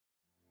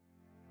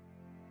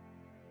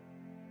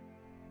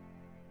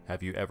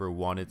Have you ever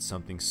wanted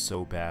something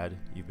so bad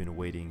you've been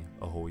waiting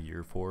a whole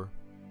year for?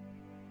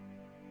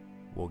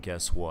 Well,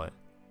 guess what?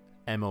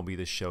 MLB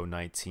The Show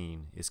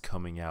 19 is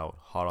coming out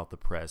hot off the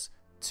press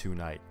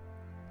tonight.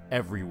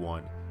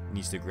 Everyone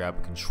needs to grab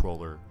a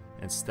controller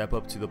and step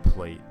up to the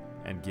plate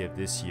and give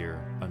this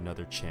year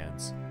another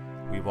chance.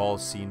 We've all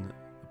seen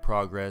the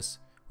progress,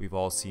 we've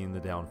all seen the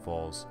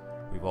downfalls,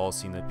 we've all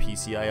seen the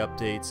PCI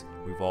updates,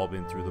 we've all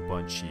been through the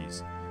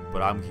bunchies.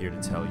 But I'm here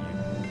to tell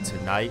you,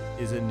 tonight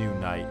is a new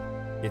night.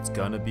 It's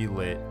gonna be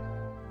lit.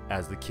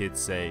 As the kids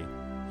say,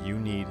 you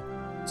need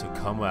to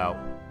come out,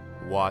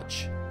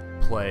 watch,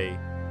 play,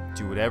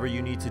 do whatever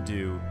you need to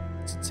do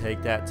to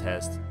take that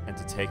test and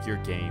to take your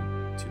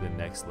game to the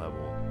next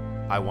level.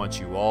 I want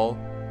you all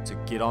to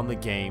get on the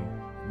game,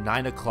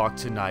 9 o'clock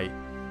tonight,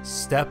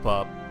 step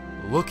up,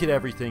 look at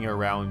everything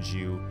around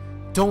you,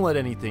 don't let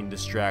anything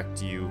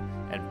distract you,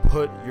 and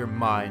put your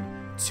mind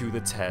to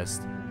the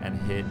test and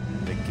hit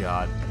the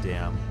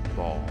goddamn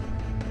ball.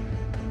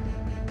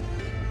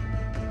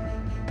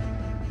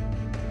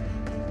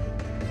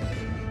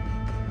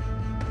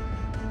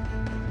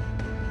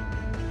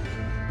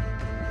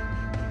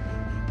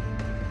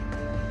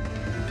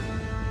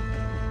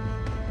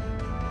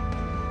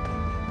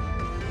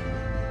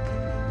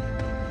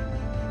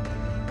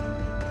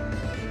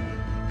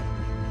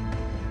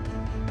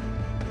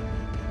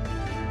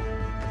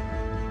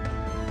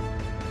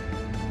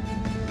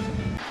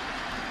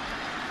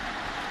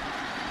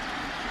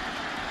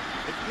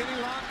 Kenny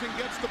Lofton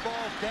gets the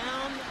ball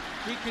down,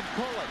 he can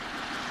pull it.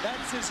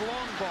 That's his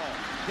long ball,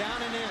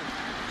 down and in.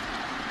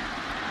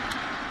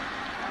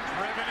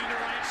 Driven into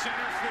right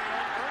center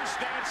field.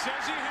 Erstad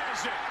says he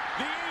has it.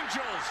 The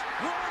Angels,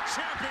 world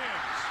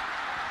champions.